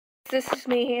this is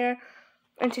me here,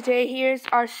 and today here's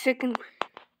our second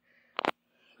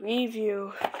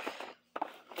review.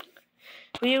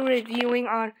 We are reviewing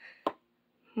on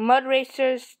Mud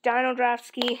Racers, Dino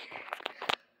Draftsky,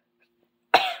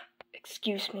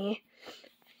 excuse me,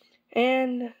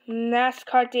 and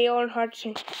NASCAR Dale Earnhardt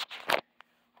Jr.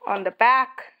 On the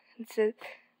back, it says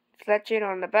legend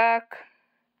on the back.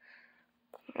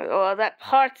 Oh, that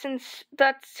parts and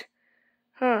that's,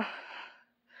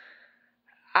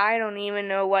 I don't even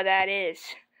know what that is.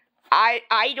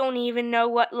 I don't even know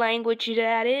what language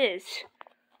that is.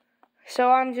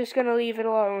 So I'm just gonna leave it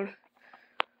alone.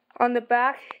 On the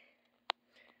back,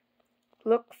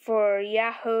 look for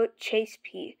Yahoo Chase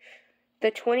P.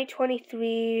 The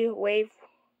 2023 Wave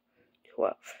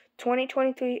 12.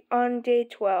 2023 on day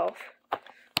 12.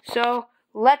 So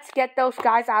let's get those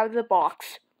guys out of the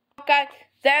box. Okay,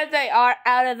 there they are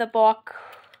out of the box.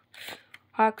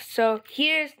 So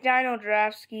here's Dino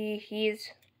Draftsky.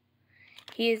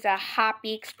 He's a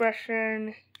happy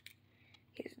expression.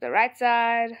 Here's the right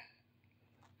side,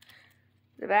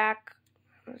 the back,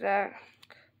 the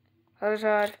other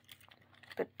side,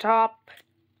 the top.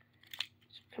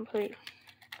 It's complete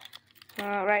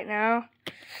right now.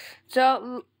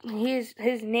 So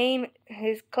his name,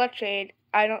 his clutch aid.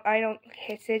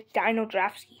 It says Dino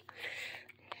Draftsky.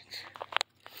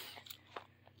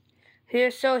 Here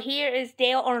is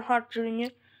Dale Earnhardt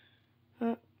Jr.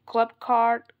 Club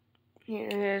card.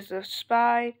 Here's the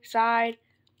side,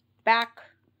 back,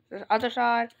 the other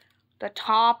side, the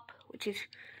top, which is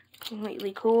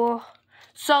completely cool.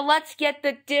 So let's get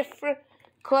the different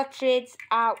clutch aids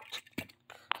out.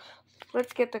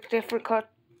 Let's get the different clutch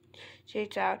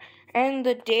aids out. And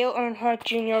the Dale Earnhardt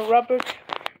Jr. rubber.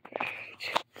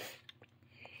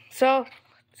 So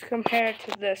let's compare it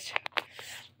to this.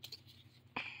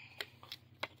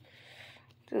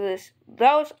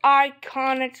 Those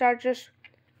iconics are just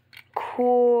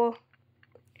cool.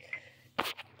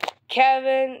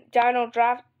 Kevin, Dino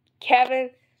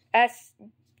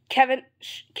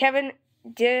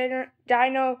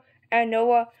and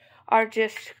Noah are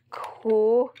just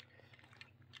cool.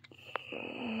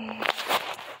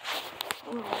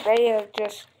 They are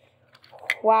just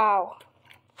wow.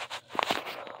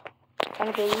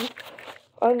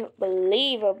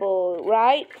 Unbelievable,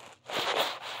 right?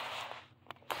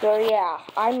 So yeah,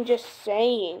 I'm just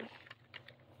saying.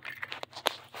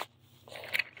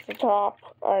 The top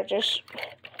are just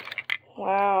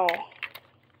wow.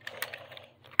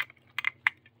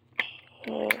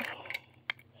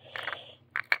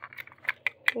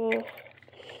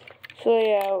 So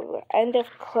yeah, end of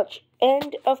clutch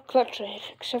rate,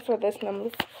 except for this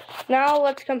number. Now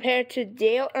let's compare it to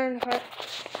Dale Earnhardt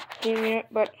Jr.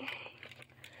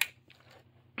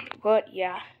 But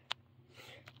yeah.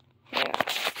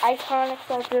 Iconics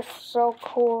are just so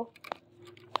cool.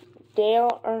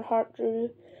 Dale Earnhardt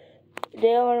Jr.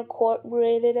 Dale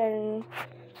Incorporated and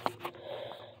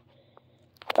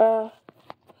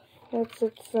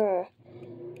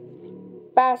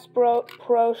Bass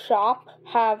Pro Shop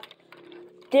have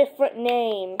different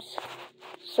names.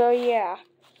 So yeah.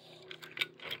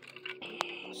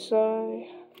 So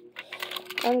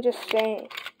I'm just saying.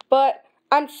 But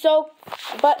I'm so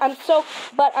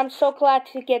glad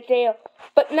to get Dale,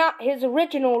 but not his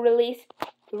original release,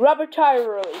 the rubber tire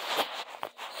release.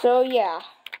 So yeah.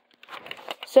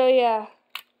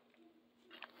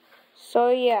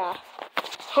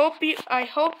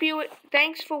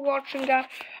 Thanks for watching, guys.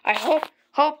 I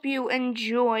hope you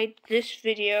enjoyed this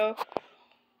video.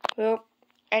 Well,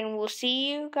 and we'll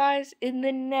see you guys in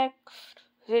the next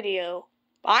video.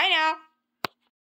 Bye now.